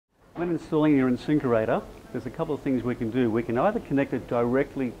When installing your InSinkErator, there's a couple of things we can do. We can either connect it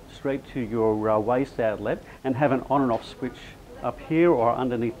directly straight to your waste outlet and have an on and off switch up here or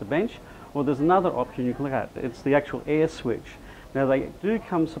underneath the bench, or there's another option you can look at. It's the actual air switch. Now they do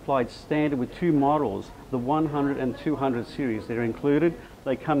come supplied standard with two models, the 100 and 200 series. They're included.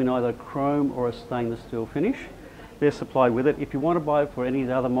 They come in either chrome or a stainless steel finish. They're supplied with it. If you want to buy it for any of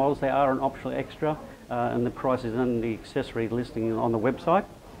the other models, they are an optional extra, and the price is in the accessory listing on the website.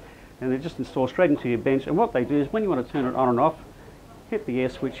 And they're just installed straight into your bench. And what they do is when you want to turn it on and off, hit the air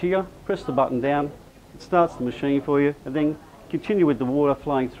switch here, press the button down, it starts the machine for you, and then continue with the water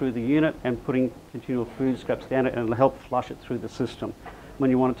flowing through the unit and putting continual food scraps down it, and it'll help flush it through the system.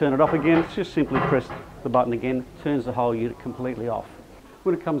 When you want to turn it off again, just simply press the button again, turns the whole unit completely off.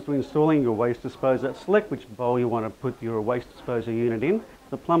 When it comes to installing your waste disposer, select which bowl you want to put your waste disposer unit in.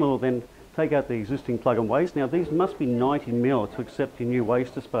 The plumber will then take out the existing plug and waste. Now these must be 90 mil to accept your new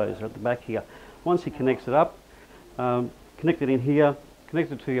waste disposer at the back here. Once he connects it up, connect it in here,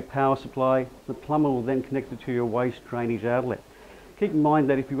 connect it to your power supply. The plumber will then connect it to your waste drainage outlet. Keep in mind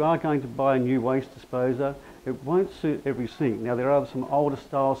that if you are going to buy a new waste disposer, it won't suit every sink. Now there are some older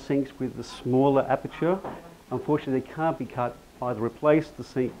style sinks with the smaller aperture. Unfortunately they can't be cut. Either replace the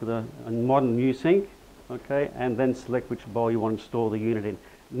sink with a modern new sink, okay, and then select which bowl you want to install the unit in.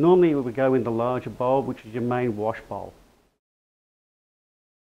 Normally we would go in the larger bowl, which is your main wash bowl.